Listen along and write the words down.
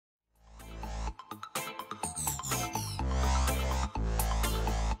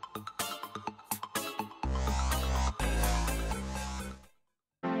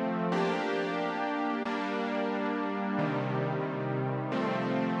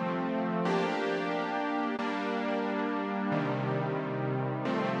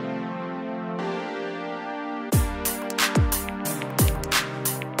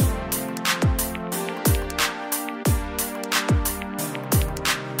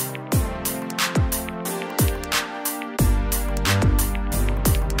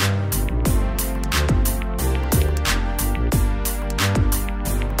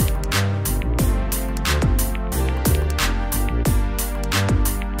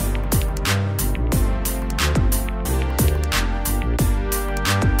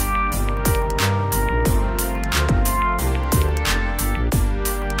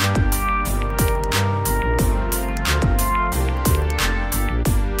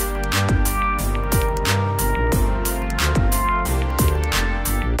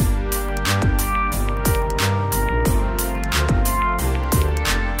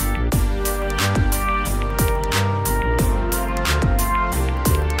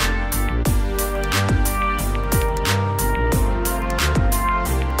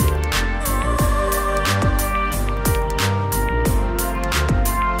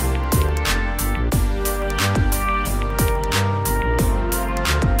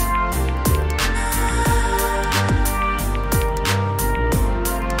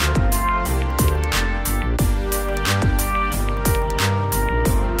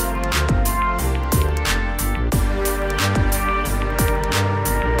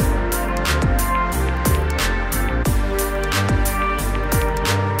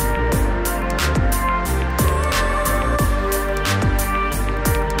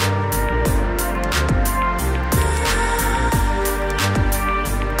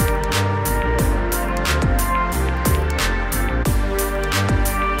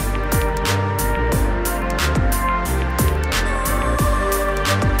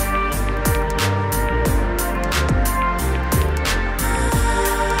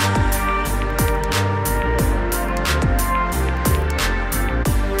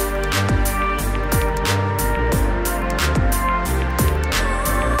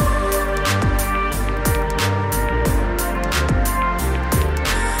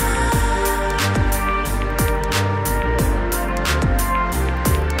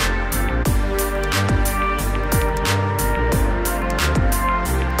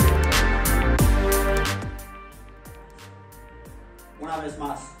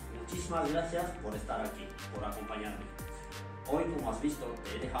muchísimas gracias por estar aquí, por acompañarme. Hoy, como has visto,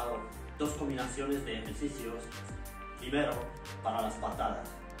 te he dejado dos combinaciones de ejercicios. Primero, para las patadas.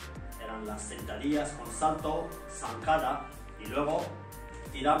 Eran las sentadillas con salto, zancada, y luego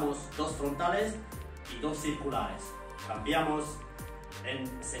tiramos dos frontales y dos circulares. Cambiamos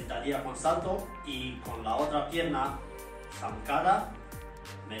en sentadilla con salto y con la otra pierna zancada,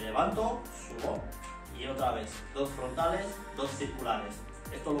 me levanto, subo y otra vez dos frontales, dos circulares.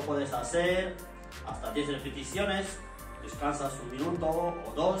 Esto lo puedes hacer hasta 10 repeticiones, descansas un minuto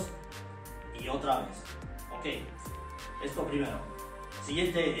o dos y otra vez. Ok, esto primero.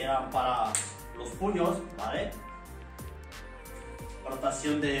 Siguiente era para los puños, ¿vale?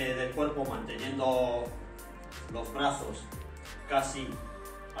 Rotación del cuerpo manteniendo los brazos casi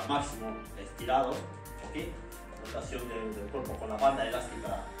al máximo estirados, ¿ok? Rotación del cuerpo con la banda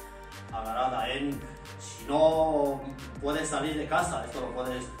elástica agarrada si no puedes salir de casa, esto lo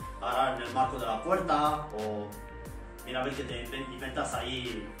puedes agarrar en el marco de la puerta o mira a ver que te inventas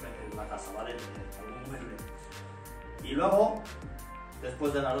ahí en la casa, ¿vale? Algún mueble. Y luego,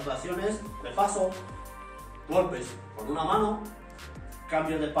 después de las rotaciones, me paso golpes con una mano,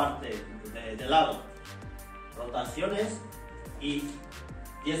 cambio de parte, de lado, rotaciones y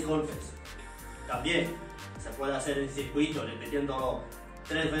 10 golpes. También se puede hacer en circuito, repitiéndolo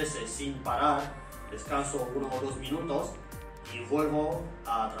 3 veces sin parar, descanso 1 o 2 minutos y vuelvo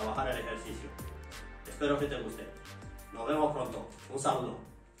a trabajar el ejercicio. Espero que te guste. Nos vemos pronto. Un saludo.